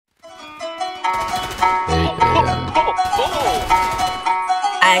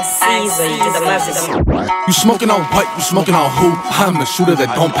easy to the masses. You smoking on what? You smoking on who? I'm the shooter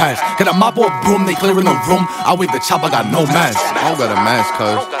that don't pass. Got a mop or broom, they clearing the room. I wave the chop, I got no mask. I don't got a mask,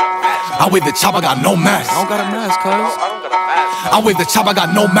 cuz. I wave the chop, I got no mask. I don't got a mask, cuz. I wave the chop, I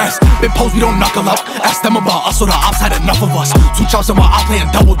got no mask. Big pose, we don't knuckle up. Ask them about us, so the ops had enough of us. 2 chops in my eye playing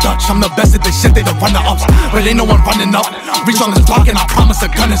double dutch. I'm the best at this shit, they the runner-ups. But ain't no one running up. Reach on this block and I promise the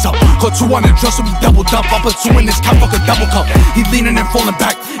gun is up. Caught 2 on the dress, so we doubled up. I put 2 in this cup, fuck a double cup. He leaning and falling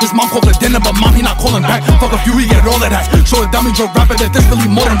back. His mom called for dinner, but mom, he not calling back. Fuck a few, he get all of that. Show a dummy drug rapper that this really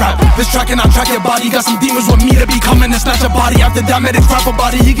more than rap. This track and I track your body. Got some demons with me to be coming and snatch a body. After that, medics rap a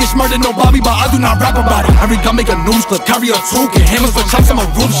body. He gets murdered, no Bobby, but I do not rap about it. Every gun make a news clip, carry a toolkit. Hammers for chops, I'm a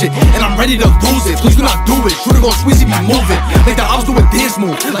room shit. And I'm ready to lose it. Please do not do it. Shooter gon' squeeze, he be moving. Make the ops do a dance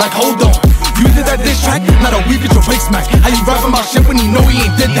move. Like, hold on. You did that diss track? Not a week, get your face smacked. How you rapping about shit when you know he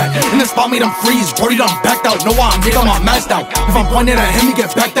ain't did that? And the spot made him freeze. Brody done backed out. Know why I'm nigga, I'm maxed out. If I'm pointing at him, he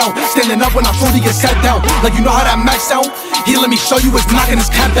get backed out. Standing up when I throw, he get sat down. Like you know how that max out? He let me show you it's knocking his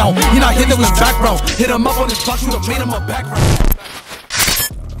cap down. He not hit, that was background. Hit him up on his block, should've made him a background.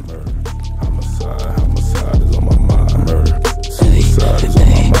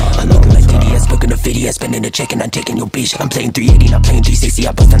 Smoking a 50, I spending a check and I'm taking your bitch. I'm playing 380, not playing 360.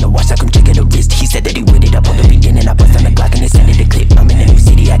 I bust on the watch, I come checking the wrist. He said that he with it up on the beginning. I bust on the Glock and it's ended the clip. I'm in a new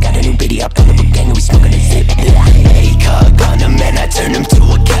city, I got a new biddy. I pull up a gang and we smoking a zip. Hey, car gun him and I turn him to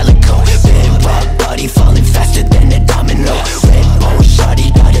a calico.